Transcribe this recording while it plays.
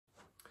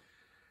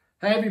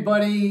Hey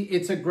everybody,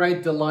 it's a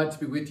great delight to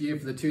be with you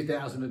for the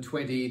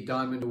 2020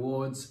 Diamond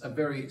Awards, a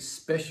very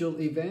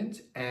special event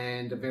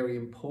and a very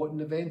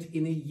important event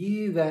in a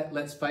year that,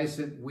 let's face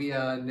it, we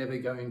are never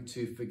going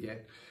to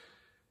forget.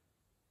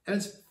 And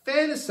it's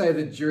fair to say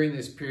that during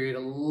this period,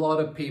 a lot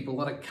of people, a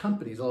lot of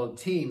companies, a lot of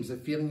teams are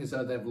feeling as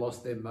though they've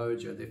lost their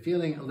mojo. They're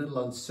feeling a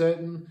little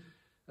uncertain,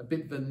 a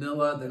bit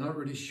vanilla, they're not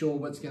really sure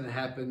what's going to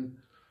happen.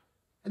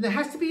 And there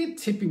has to be a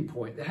tipping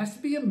point. There has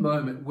to be a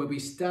moment where we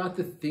start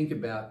to think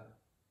about,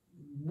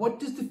 what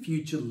does the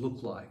future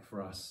look like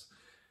for us?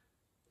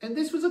 And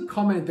this was a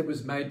comment that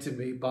was made to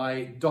me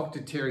by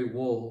Dr. Terry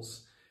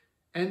Walls.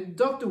 And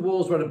Dr.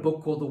 Walls wrote a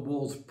book called The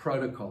Walls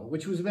Protocol,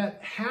 which was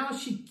about how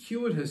she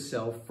cured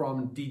herself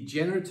from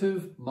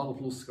degenerative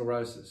multiple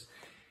sclerosis.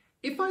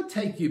 If I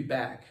take you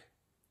back,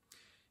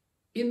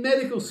 in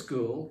medical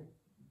school,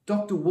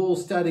 Dr.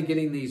 Walls started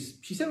getting these,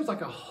 she said it was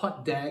like a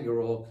hot dagger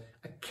or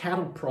a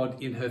cattle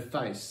prod in her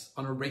face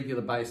on a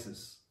regular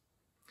basis.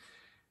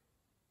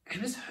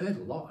 And this hurt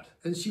a lot.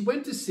 And she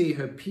went to see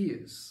her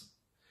peers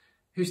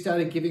who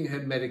started giving her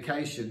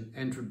medication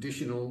and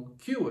traditional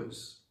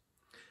cures.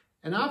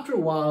 And after a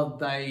while,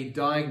 they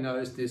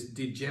diagnosed this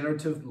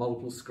degenerative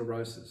multiple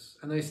sclerosis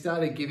and they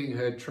started giving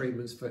her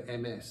treatments for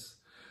MS.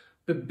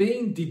 But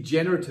being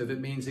degenerative,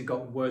 it means it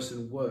got worse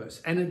and worse.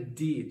 And it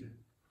did.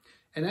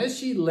 And as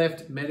she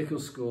left medical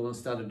school and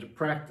started to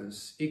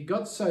practice, it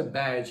got so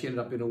bad she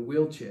ended up in a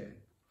wheelchair.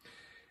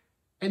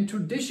 And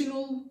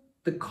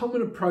the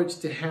common approach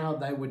to how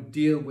they would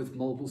deal with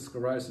multiple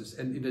sclerosis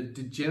and in a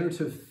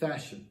degenerative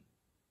fashion,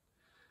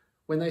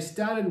 when they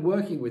started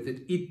working with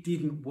it, it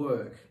didn't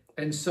work.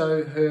 And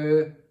so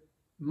her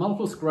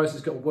multiple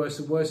sclerosis got worse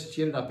and worse.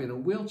 She ended up in a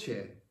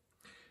wheelchair.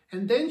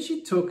 And then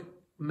she took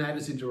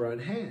matters into her own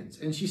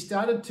hands and she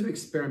started to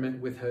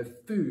experiment with her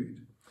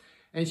food.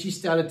 And she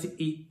started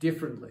to eat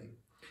differently.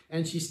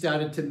 And she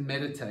started to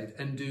meditate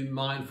and do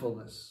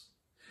mindfulness.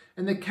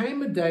 And there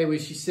came a day where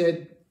she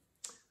said,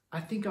 I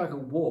think I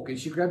can walk. And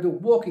she grabbed a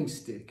walking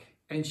stick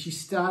and she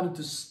started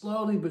to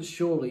slowly but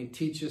surely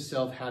teach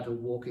herself how to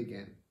walk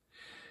again.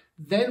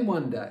 Then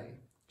one day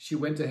she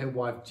went to her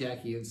wife,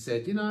 Jackie, and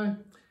said, you know,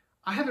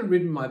 I haven't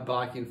ridden my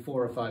bike in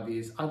 4 or 5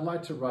 years. I'd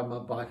like to ride my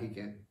bike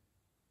again.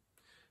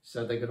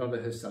 So they got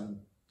onto her son,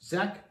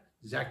 Zach.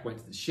 Zach went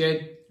to the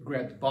shed,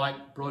 grabbed the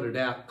bike, brought it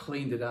out,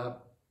 cleaned it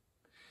up.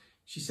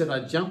 She said,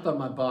 I jumped on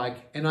my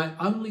bike and I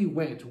only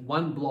went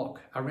 1 block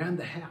around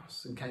the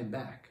house and came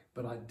back,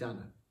 but I'd done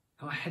it.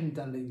 And I hadn't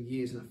done it in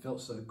years and it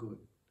felt so good.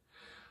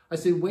 I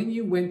said, when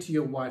you went to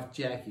your wife,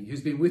 Jackie,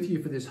 who's been with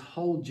you for this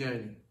whole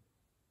journey,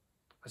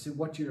 I said,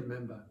 what do you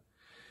remember?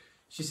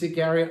 She said,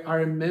 Gary, I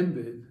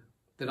remembered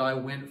that I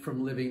went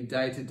from living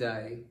day to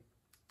day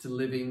to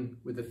living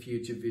with a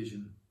future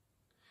vision.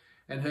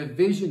 And her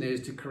vision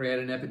is to create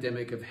an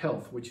epidemic of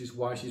health, which is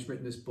why she's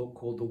written this book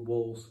called The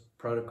Walls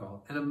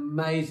Protocol. An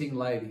amazing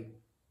lady.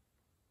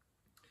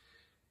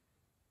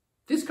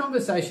 This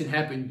conversation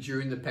happened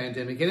during the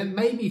pandemic, and it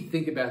made me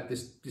think about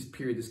this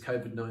period, this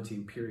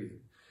COVID-19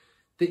 period.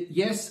 That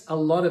yes, a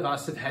lot of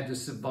us have had to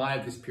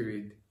survive this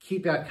period,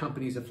 keep our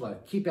companies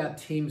afloat, keep our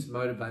teams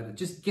motivated,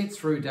 just get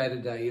through day to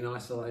day in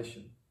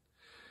isolation.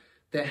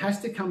 There has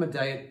to come a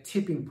day, a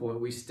tipping point,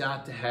 we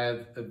start to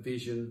have a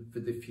vision for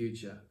the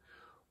future.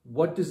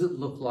 What does it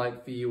look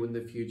like for you in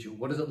the future?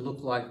 What does it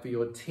look like for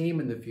your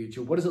team in the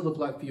future? What does it look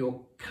like for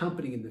your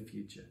company in the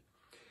future?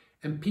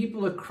 And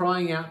people are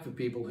crying out for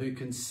people who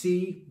can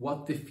see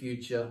what the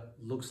future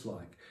looks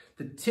like.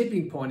 The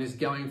tipping point is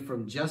going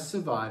from just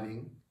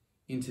surviving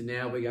into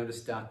now we're going to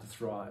start to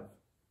thrive.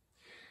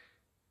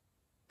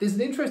 There's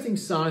an interesting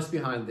science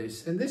behind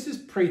this, and this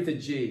is Preetha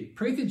G.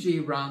 Preetha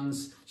G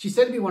she's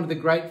said to be one of the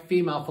great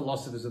female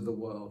philosophers of the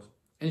world.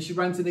 And she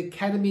runs an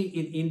academy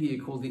in India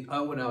called the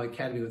O&O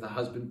Academy with her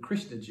husband,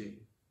 Krishna G.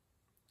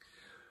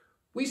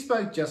 We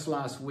spoke just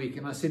last week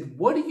and I said,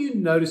 what are you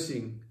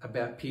noticing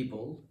about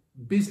people,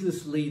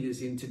 business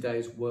leaders in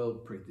today's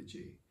world, Preetha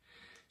G?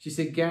 She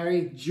said,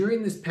 Gary,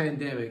 during this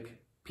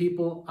pandemic,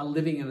 people are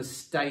living in a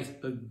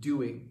state of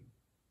doing.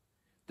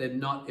 They're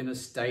not in a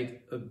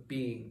state of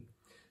being.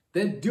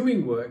 They're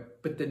doing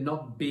work, but they're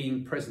not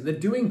being present. They're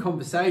doing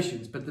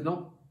conversations, but they're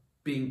not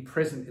being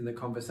present in the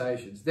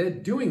conversations. They're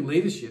doing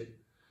leadership,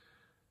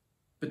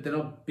 but they're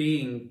not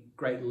being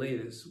great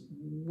leaders.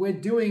 We're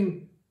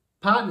doing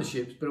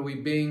partnerships, but are we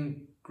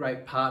being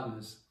great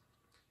partners?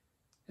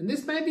 And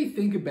this made me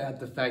think about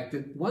the fact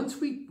that once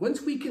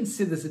we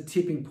consider this a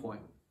tipping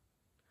point,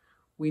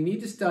 we need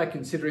to start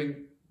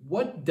considering,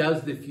 what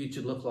does the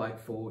future look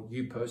like for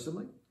you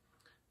personally,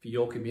 for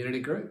your community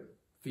group,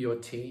 for your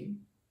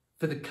team,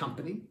 for the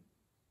company,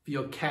 for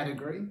your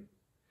category?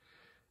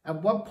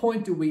 At what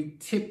point do we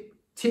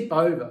tip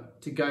over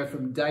to go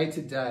from day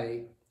to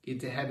day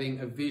into having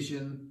a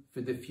vision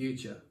for the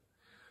future,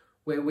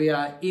 where we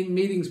are in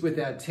meetings with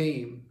our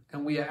team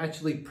and we are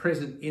actually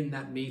present in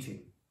that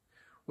meeting?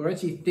 We're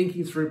actually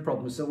thinking through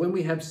problems. So when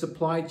we have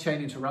supply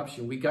chain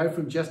interruption, we go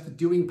from just the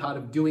doing part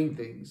of doing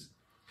things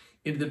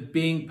into the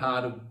being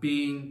part of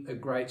being a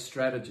great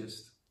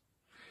strategist.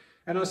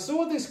 And I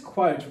saw this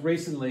quote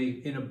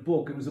recently in a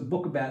book. It was a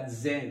book about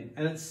Zen.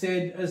 And it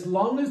said, as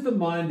long as the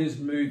mind is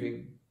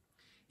moving,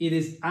 it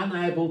is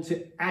unable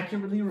to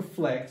accurately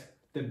reflect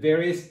the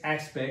various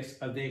aspects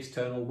of the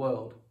external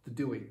world, the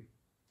doing.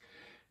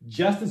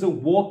 Just as a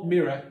warped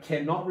mirror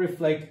cannot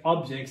reflect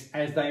objects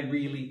as they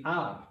really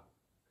are.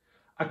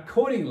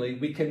 Accordingly,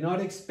 we cannot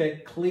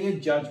expect clear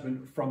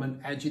judgment from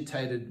an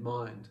agitated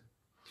mind.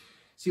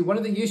 See, one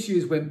of the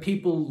issues when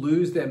people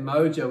lose their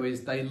mojo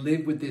is they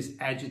live with this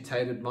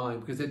agitated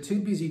mind because they're too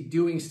busy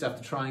doing stuff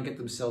to try and get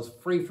themselves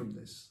free from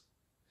this.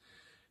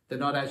 They're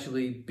not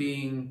actually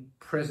being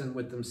present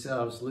with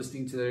themselves,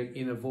 listening to their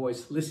inner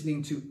voice,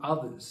 listening to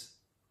others,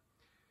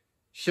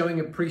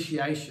 showing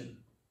appreciation,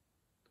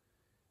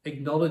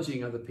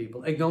 acknowledging other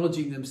people,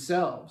 acknowledging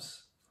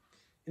themselves.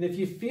 And if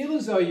you feel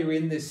as though you're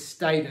in this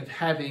state of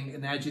having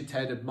an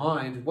agitated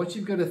mind, what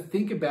you've got to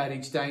think about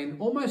each day and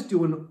almost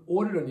do an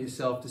audit on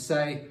yourself to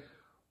say,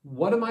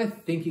 what am I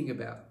thinking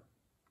about?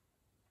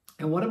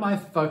 And what am I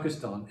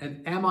focused on?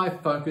 And am I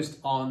focused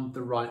on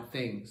the right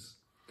things?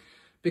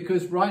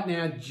 Because right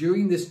now,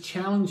 during this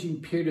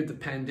challenging period of the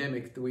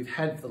pandemic that we've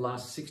had for the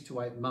last 6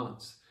 to 8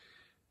 months,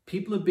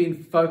 people have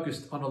been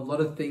focused on a lot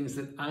of things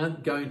that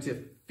aren't going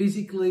to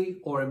physically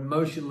or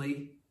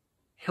emotionally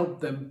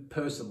help them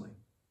personally.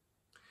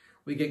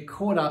 We get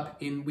caught up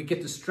in, we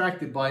get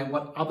distracted by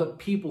what other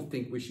people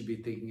think we should be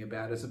thinking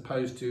about, as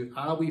opposed to,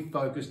 are we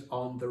focused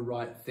on the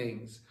right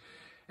things?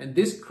 And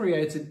this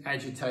creates an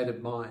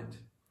agitated mind.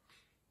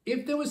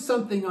 If there was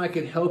something I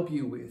could help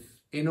you with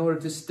in order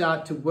to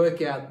start to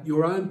work out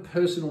your own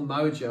personal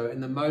mojo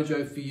and the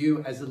mojo for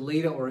you as a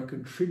leader or a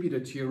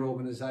contributor to your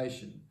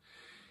organization,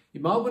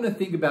 you might want to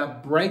think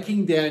about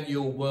breaking down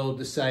your world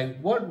to say,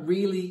 what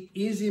really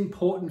is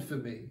important for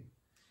me?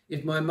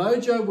 If my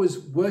mojo was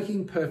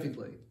working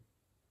perfectly,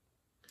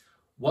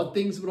 what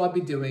things would I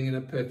be doing in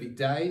a perfect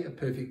day, a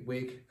perfect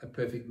week, a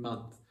perfect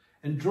month?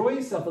 And draw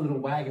yourself a little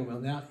wagon wheel.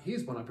 Now,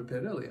 here's one I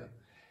prepared earlier.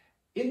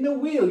 In the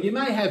wheel, you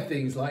may have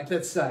things like,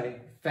 let's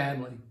say,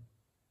 family.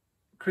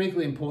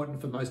 Critically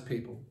important for most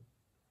people.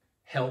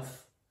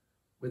 Health.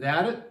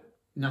 Without it,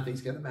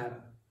 nothing's going to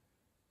matter.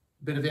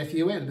 A bit of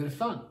FUN, a bit of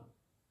fun.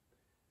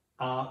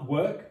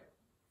 Work,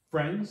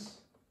 friends,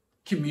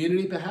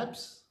 community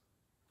perhaps.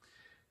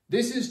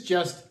 This is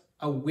just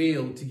a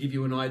wheel to give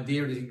you an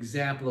idea, an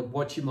example of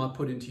what you might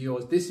put into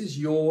yours. This is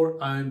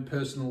your own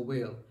personal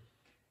wheel.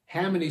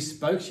 How many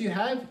spokes you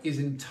have is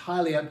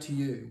entirely up to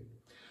you.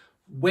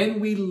 When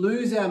we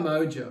lose our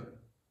mojo,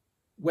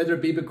 whether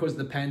it be because of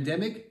the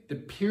pandemic, the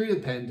period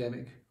of the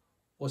pandemic,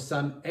 or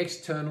some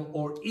external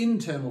or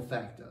internal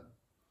factor,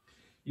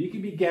 you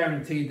can be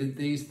guaranteed that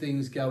these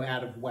things go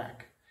out of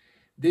whack.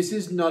 This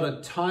is not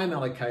a time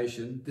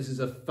allocation, this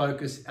is a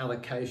focus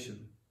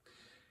allocation.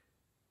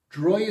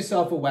 Draw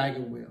yourself a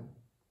wagon wheel,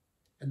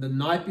 and the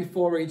night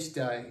before each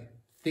day,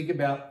 think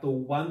about the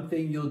one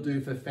thing you'll do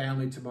for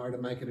family tomorrow to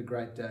make it a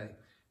great day.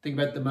 Think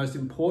about the most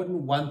important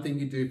one thing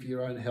you do for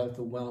your own health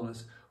and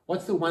wellness.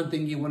 What's the one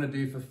thing you want to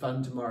do for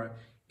fun tomorrow?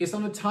 It's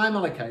not a time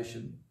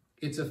allocation,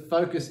 it's a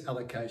focus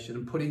allocation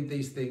and putting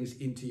these things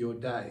into your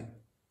day.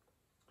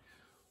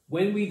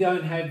 When we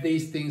don't have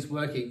these things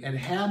working, and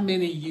how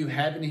many you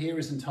have in here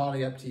is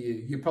entirely up to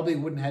you. You probably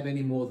wouldn't have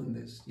any more than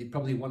this. You'd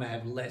probably want to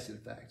have less, in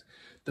fact.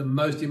 The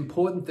most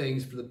important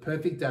things for the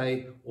perfect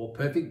day or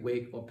perfect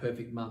week or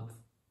perfect month.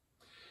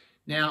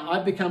 Now,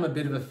 I've become a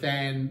bit of a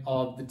fan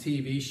of the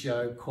TV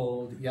show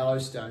called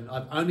Yellowstone.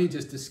 I've only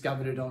just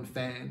discovered it on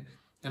Fan,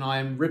 and I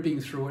am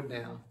ripping through it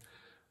now.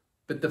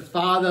 But the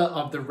father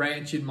of the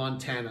ranch in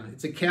Montana,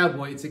 it's a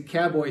cowboy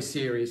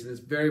series, and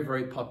it's very,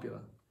 very popular.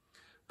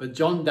 But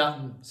John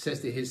Dutton says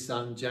to his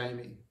son,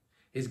 Jamie,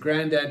 his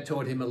granddad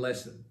taught him a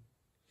lesson.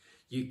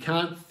 You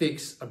can't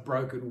fix a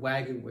broken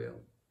wagon wheel,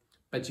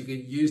 but you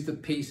can use the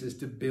pieces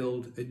to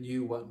build a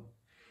new one.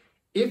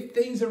 If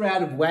things are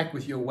out of whack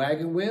with your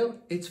wagon wheel,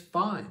 it's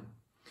fine.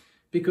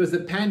 Because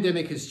the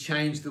pandemic has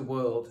changed the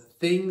world.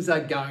 Things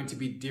are going to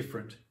be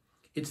different.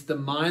 It's the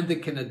mind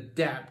that can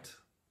adapt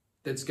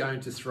that's going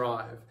to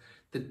thrive.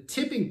 The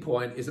tipping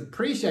point is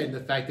appreciating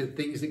the fact that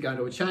things are going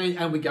to change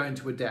and we're going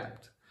to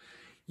adapt.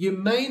 You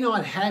may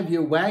not have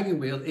your wagon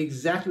wheel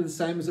exactly the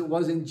same as it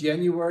was in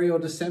January or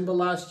December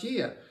last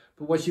year,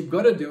 but what you've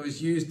got to do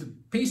is use the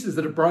pieces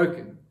that are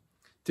broken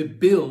to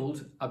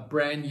build a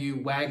brand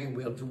new wagon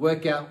wheel, to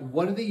work out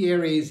what are the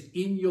areas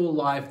in your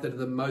life that are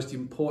the most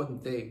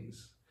important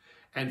things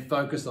and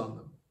focus on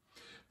them.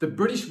 The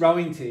British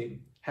rowing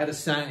team had a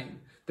saying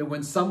that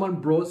when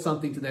someone brought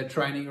something to their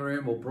training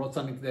room or brought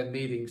something to their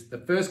meetings, the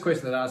first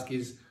question they'd ask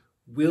is,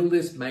 will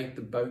this make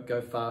the boat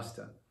go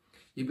faster?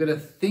 You've got to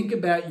think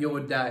about your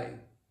day,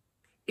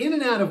 in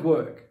and out of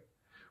work,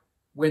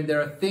 when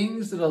there are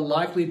things that are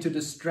likely to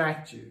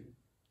distract you,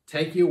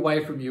 take you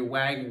away from your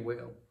wagon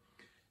wheel.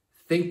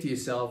 Think to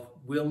yourself,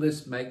 will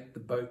this make the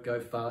boat go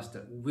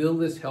faster? Will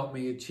this help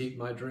me achieve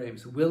my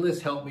dreams? Will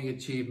this help me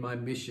achieve my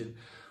mission?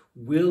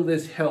 Will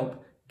this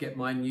help get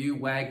my new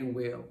wagon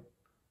wheel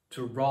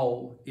to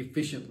roll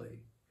efficiently?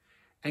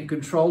 And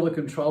control the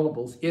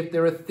controllables. If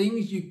there are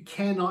things you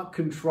cannot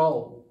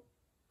control,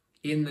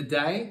 in the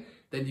day,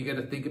 then you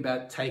got to think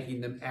about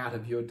taking them out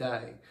of your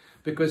day.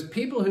 Because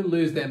people who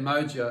lose their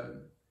mojo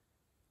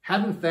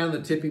haven't found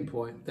the tipping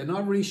point. They're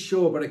not really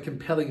sure what a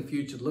compelling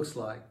future looks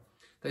like.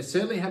 They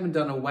certainly haven't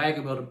done a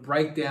wagon wheel to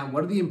break down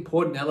what are the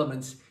important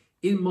elements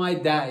in my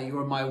day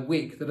or my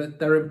week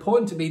that are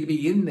important to me to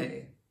be in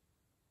there.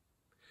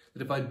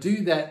 That if I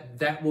do that,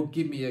 that will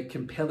give me a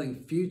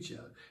compelling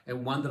future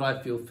and one that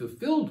I feel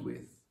fulfilled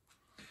with.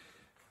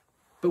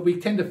 But we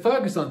tend to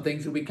focus on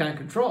things that we can't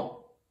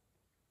control.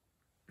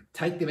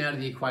 Take them out of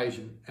the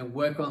equation and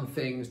work on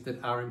things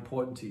that are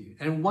important to you.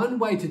 And one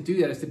way to do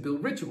that is to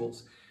build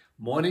rituals.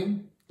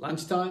 Morning,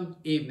 lunchtime,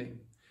 evening.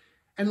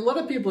 And a lot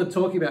of people are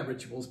talking about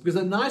rituals because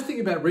the nice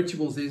thing about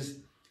rituals is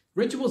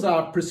rituals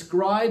are a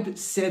prescribed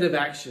set of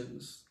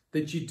actions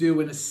that you do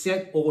in a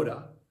set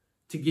order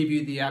to give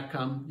you the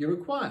outcome you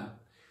require.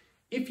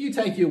 If you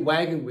take your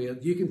wagon wheel,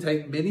 you can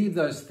take many of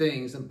those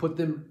things and put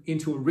them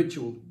into a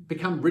ritual,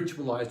 become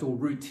ritualized or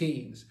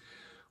routines.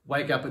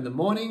 Wake up in the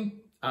morning.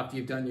 After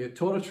you've done your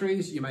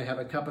toiletries, you may have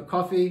a cup of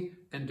coffee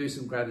and do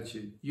some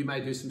gratitude. You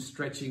may do some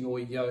stretching or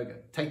yoga.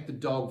 Take the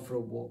dog for a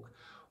walk.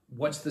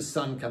 Watch the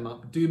sun come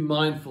up. Do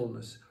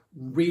mindfulness.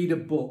 Read a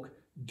book.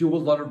 Do a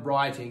lot of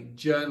writing,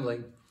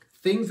 journaling.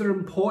 Things that are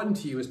important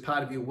to you as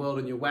part of your world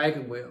and your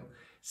wagon wheel.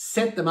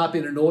 Set them up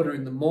in an order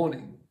in the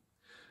morning.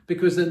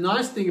 Because the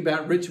nice thing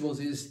about rituals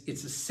is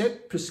it's a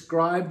set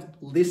prescribed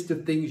list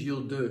of things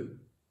you'll do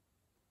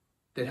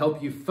that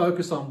help you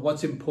focus on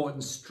what's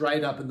important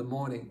straight up in the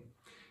morning.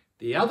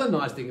 The other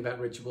nice thing about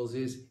rituals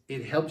is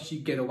it helps you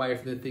get away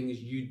from the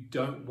things you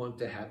don't want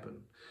to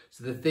happen.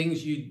 So the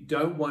things you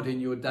don't want in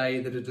your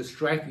day that are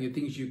distracting you,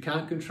 things you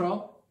can't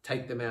control,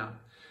 take them out.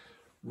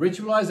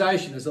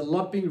 Ritualization, there's a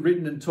lot being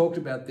written and talked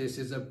about this,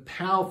 is a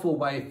powerful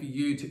way for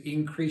you to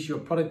increase your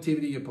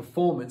productivity, your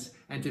performance,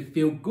 and to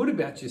feel good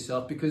about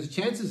yourself because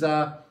chances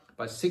are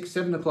by 6,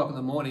 7 o'clock in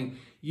the morning,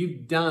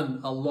 you've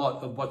done a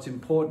lot of what's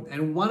important.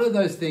 And one of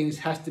those things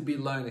has to be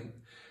learning.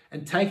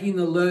 And taking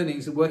the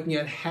learnings and working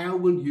out how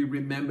will you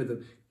remember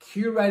them.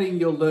 Curating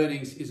your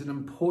learnings is an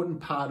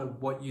important part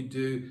of what you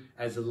do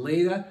as a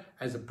leader,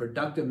 as a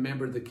productive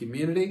member of the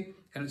community.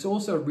 And it's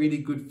also really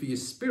good for your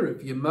spirit,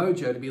 for your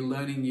mojo to be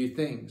learning new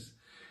things.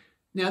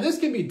 Now, this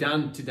can be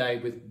done today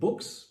with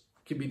books.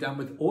 It can be done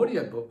with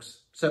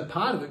audiobooks. So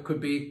part of it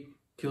could be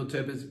kill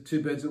two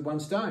birds with one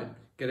stone.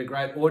 Get a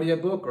great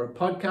audiobook or a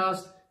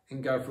podcast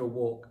and go for a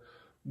walk.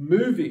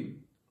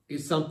 Moving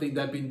is something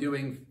they've been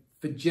doing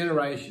for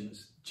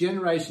generations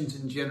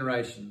and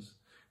generations.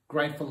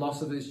 Great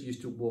philosophers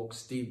used to walk.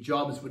 Steve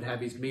Jobs would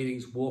have his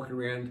meetings walking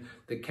around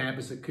the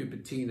campus at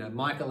Cupertino.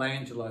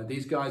 Michelangelo,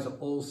 these guys are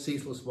all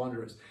ceaseless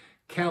wanderers.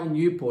 Cal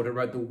Newport, who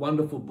wrote the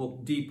wonderful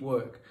book Deep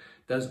Work,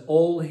 does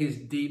all his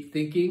deep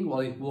thinking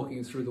while he's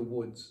walking through the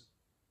woods.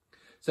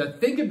 So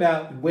think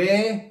about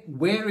where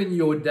in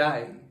your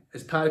day,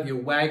 as part of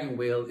your wagon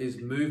wheel, is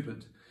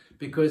movement,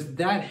 because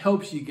that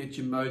helps you get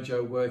your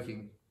mojo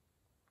working.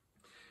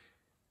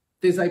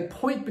 There's a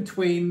point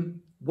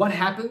between what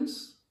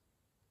happens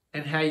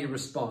and how you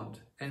respond.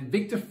 And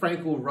Viktor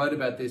Frankl wrote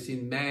about this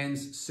in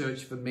Man's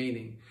Search for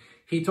Meaning.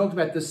 He talked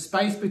about the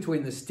space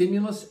between the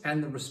stimulus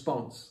and the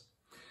response.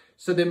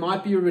 So there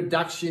might be a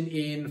reduction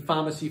in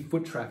pharmacy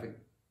foot traffic.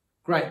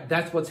 Great,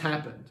 that's what's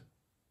happened.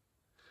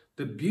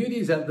 The beauty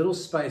is that little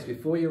space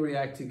before you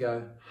react to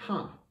go,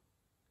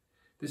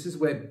 this is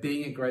where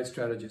being a great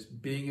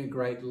strategist, being a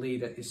great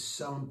leader is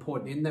so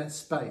important in that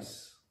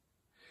space.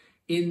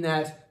 In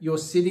that you're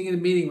sitting in a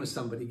meeting with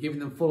somebody, giving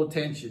them full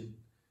attention,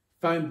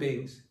 phone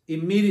bings,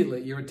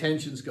 immediately your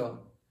attention's gone.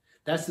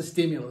 That's the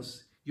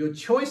stimulus. Your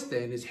choice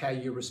then is how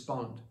you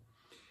respond.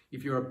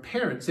 If you're a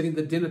parent sitting at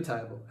the dinner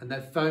table and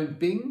that phone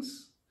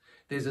bings,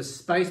 there's a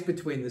space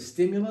between the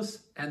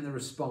stimulus and the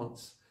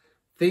response.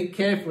 Think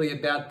carefully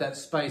about that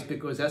space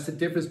because that's the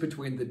difference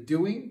between the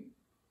doing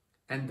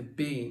and the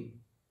being.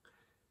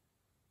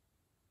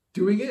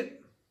 Doing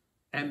it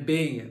and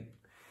being it.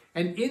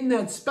 And in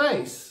that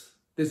space,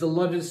 there's a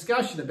lot of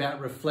discussion about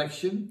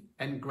reflection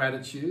and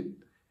gratitude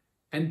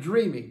and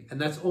dreaming.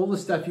 And that's all the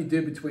stuff you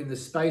do between the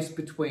space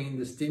between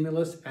the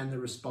stimulus and the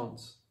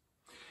response.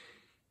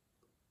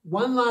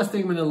 One last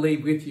thing I'm going to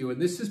leave with you,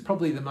 and this is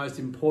probably the most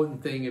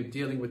important thing of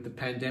dealing with the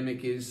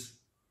pandemic, is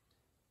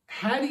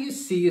how do you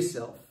see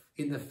yourself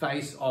in the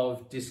face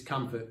of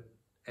discomfort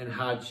and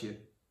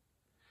hardship?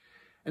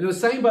 And it was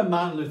saying by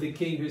Martin Luther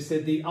King, who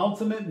said, the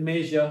ultimate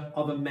measure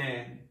of a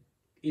man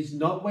is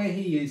not where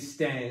he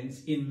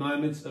stands in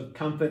moments of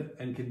comfort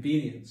and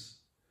convenience,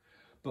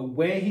 but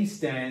where he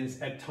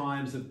stands at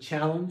times of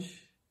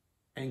challenge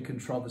and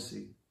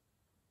controversy.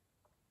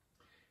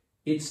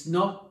 It's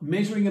not,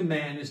 measuring a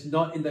man is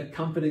not in the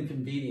comfort and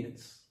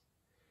convenience.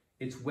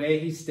 It's where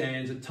he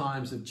stands at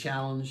times of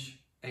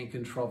challenge and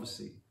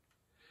controversy.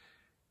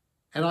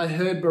 And I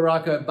heard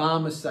Barack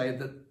Obama say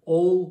that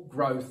all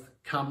growth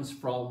comes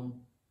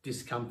from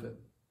discomfort.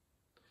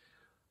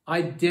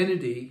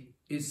 Identity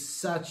is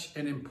such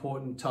an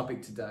important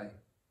topic today.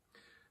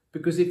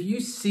 Because if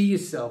you see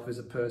yourself as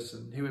a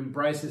person who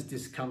embraces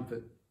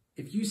discomfort,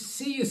 if you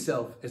see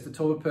yourself as the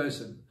type of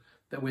person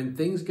that when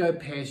things go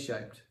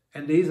pear-shaped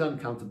and it is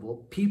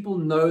uncomfortable, people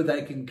know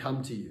they can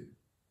come to you.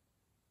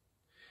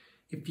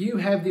 If you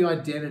have the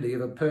identity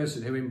of a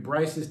person who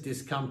embraces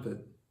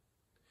discomfort,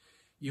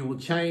 you will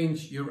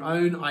change your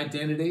own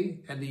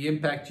identity and the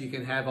impact you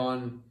can have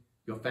on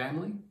your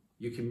family,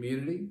 your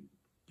community,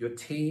 your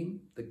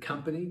team, the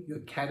company, your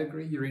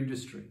category, your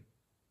industry.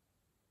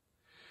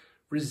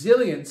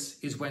 Resilience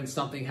is when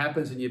something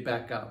happens and you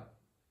back up.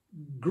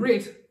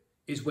 Grit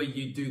is where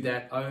you do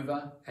that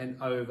over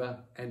and over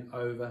and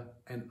over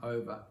and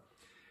over.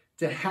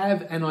 To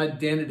have an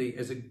identity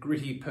as a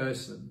gritty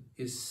person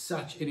is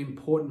such an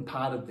important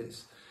part of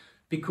this,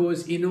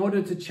 because in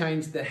order to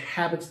change the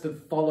habits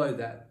that follow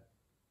that,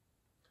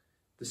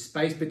 the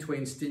space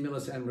between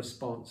stimulus and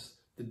response,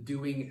 the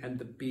doing and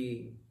the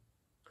being,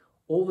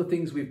 all the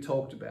things we've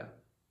talked about.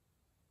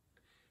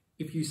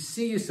 If you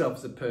see yourself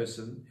as a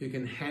person who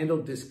can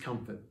handle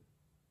discomfort,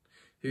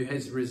 who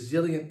is a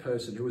resilient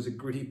person, who is a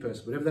gritty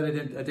person, whatever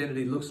that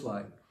identity looks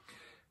like,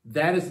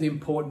 that is an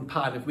important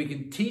part. If we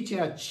can teach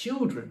our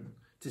children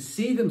to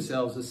see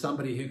themselves as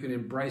somebody who can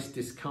embrace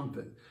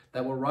discomfort,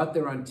 they will write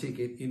their own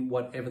ticket in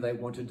whatever they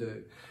want to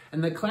do.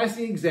 And the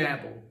classic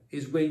example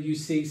is where you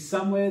see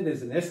somewhere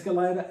there's an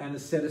escalator and a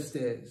set of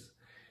stairs.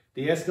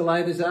 The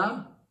escalators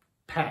are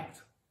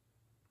packed,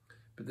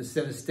 but the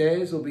set of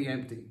stairs will be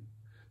empty.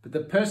 But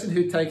the person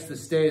who takes the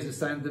stairs is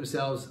saying to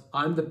themselves,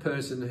 I'm the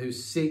person who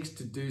seeks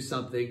to do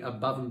something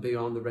above and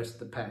beyond the rest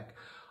of the pack.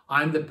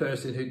 I'm the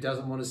person who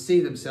doesn't want to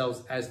see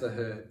themselves as the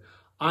herd.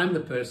 I'm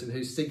the person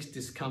who seeks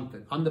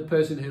discomfort. I'm the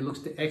person who looks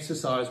to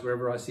exercise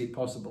wherever I see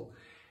possible.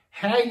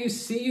 How you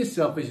see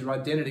yourself as your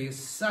identity is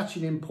such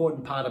an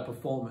important part of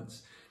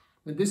performance.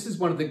 And this is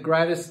one of the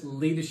greatest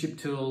leadership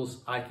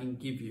tools I can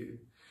give you.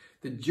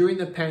 That during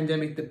the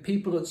pandemic, the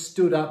people that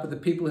stood up are the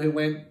people who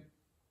went,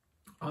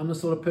 I'm the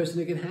sort of person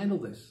who can handle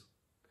this.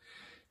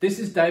 This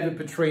is David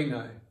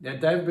Petrino. Now,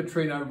 David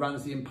Petrino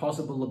runs the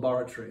Impossible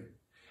Laboratory,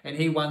 and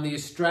he won the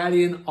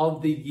Australian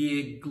of the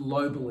Year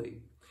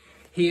globally.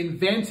 He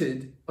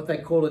invented what they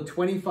call a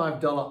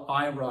 $25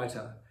 eye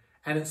writer,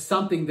 and it's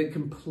something that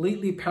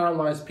completely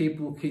paralyzed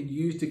people can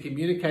use to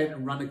communicate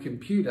and run a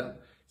computer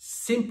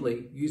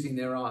simply using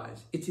their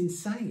eyes. It's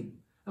insane.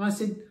 And I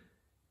said,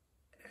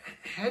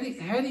 how do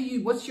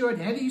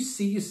you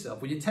see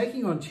yourself when you're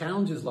taking on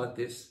challenges like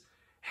this?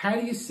 How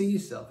do you see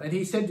yourself? And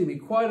he said to me,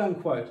 quote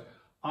unquote,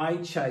 I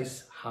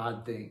chase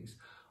hard things.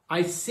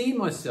 I see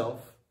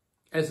myself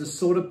as the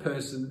sort of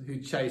person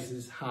who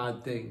chases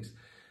hard things.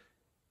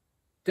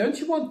 Don't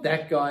you want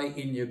that guy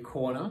in your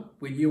corner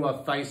when you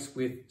are faced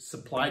with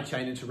supply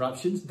chain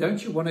interruptions?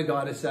 Don't you want a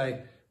guy to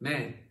say,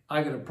 man,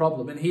 I got a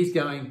problem. And he's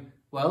going,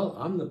 well,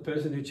 I'm the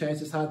person who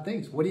chases hard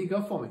things. What do you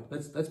got for me?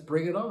 Let's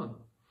bring it on.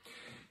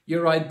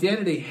 Your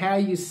identity, how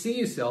you see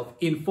yourself,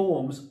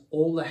 informs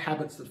all the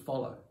habits that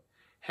follow.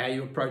 How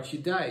you approach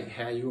your day,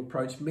 how you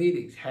approach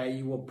meetings, how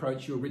you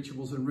approach your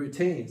rituals and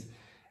routines.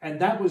 And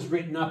that was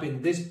written up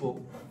in this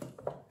book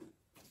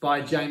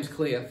by James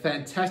Clear,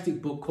 fantastic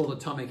book called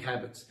Atomic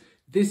Habits.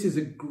 This is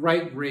a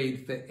great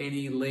read for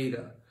any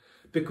leader,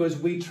 because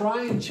we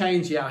try and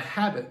change our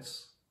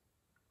habits,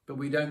 but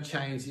we don't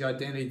change the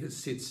identity that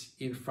sits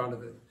in front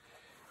of it.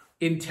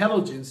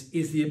 Intelligence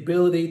is the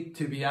ability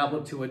to be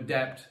able to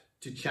adapt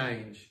to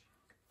change.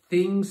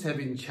 Things have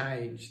been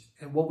changed,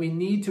 and what we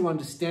need to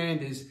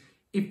understand is,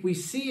 if we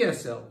see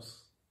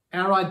ourselves,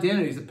 our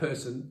identity as a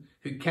person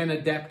who can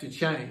adapt to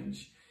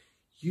change,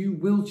 you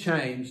will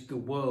change the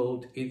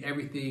world in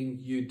everything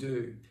you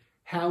do.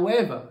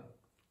 However,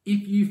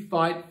 if you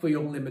fight for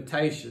your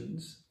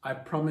limitations, I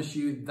promise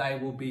you they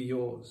will be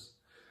yours.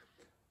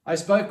 I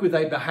spoke with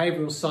a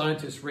behavioral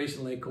scientist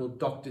recently called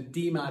Dr.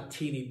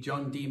 DeMartini,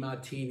 John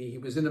DeMartini. He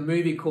was in a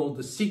movie called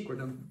The Secret,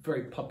 a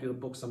very popular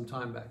book some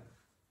time back.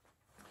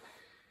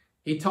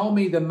 He told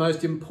me the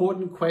most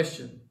important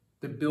question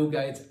that Bill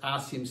Gates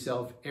asks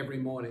himself every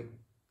morning.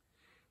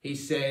 He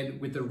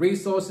said, with the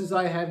resources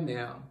I have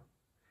now,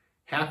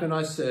 how can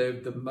I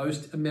serve the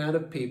most amount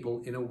of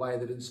people in a way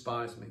that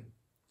inspires me?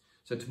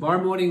 So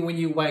tomorrow morning when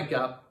you wake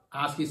up,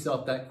 ask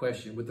yourself that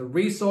question. With the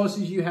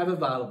resources you have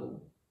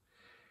available,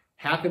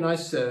 how can I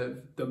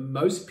serve the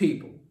most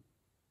people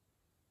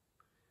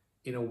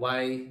in a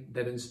way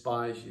that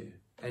inspires you?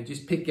 And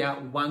just pick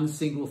out one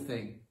single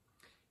thing.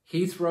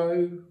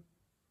 Heathrow,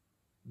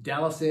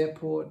 Dallas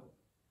Airport,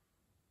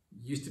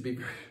 used to be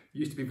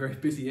very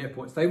busy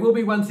airports. They will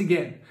be once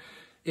again.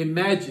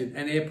 Imagine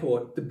an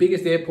airport, the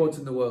biggest airports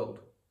in the world.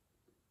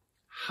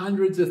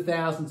 Hundreds of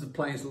thousands of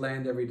planes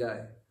land every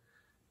day.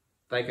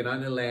 They can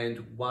only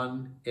land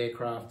one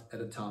aircraft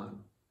at a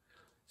time.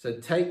 So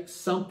take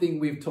something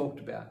we've talked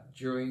about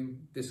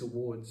during this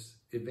awards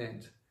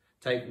event.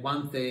 Take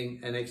one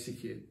thing and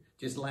execute.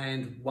 Just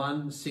land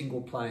one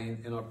single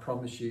plane and I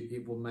promise you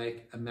it will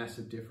make a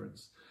massive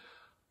difference.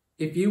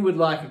 If you would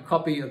like a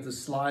copy of the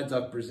slides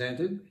I've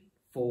presented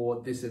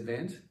for this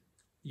event,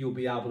 you'll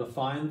be able to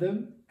find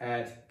them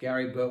at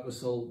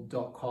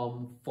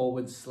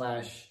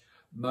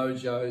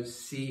garybertwistle.com/mojo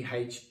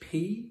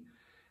CHP,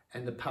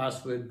 and the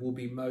password will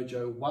be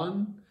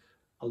mojo1.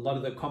 A lot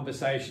of the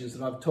conversations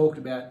that I've talked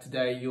about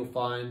today, you'll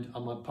find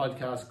on my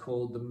podcast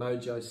called The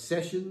Mojo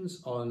Sessions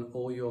on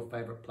all your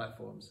favorite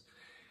platforms.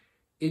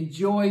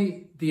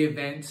 Enjoy the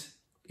event.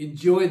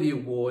 Enjoy the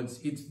awards.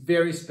 It's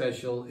very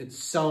special.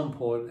 It's so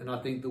important. And I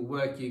think the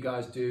work you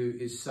guys do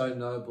is so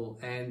noble.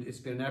 And it's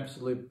been an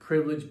absolute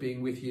privilege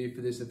being with you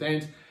for this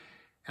event.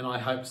 And I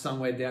hope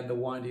somewhere down the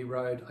windy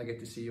road, I get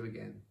to see you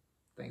again.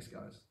 Thanks,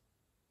 guys.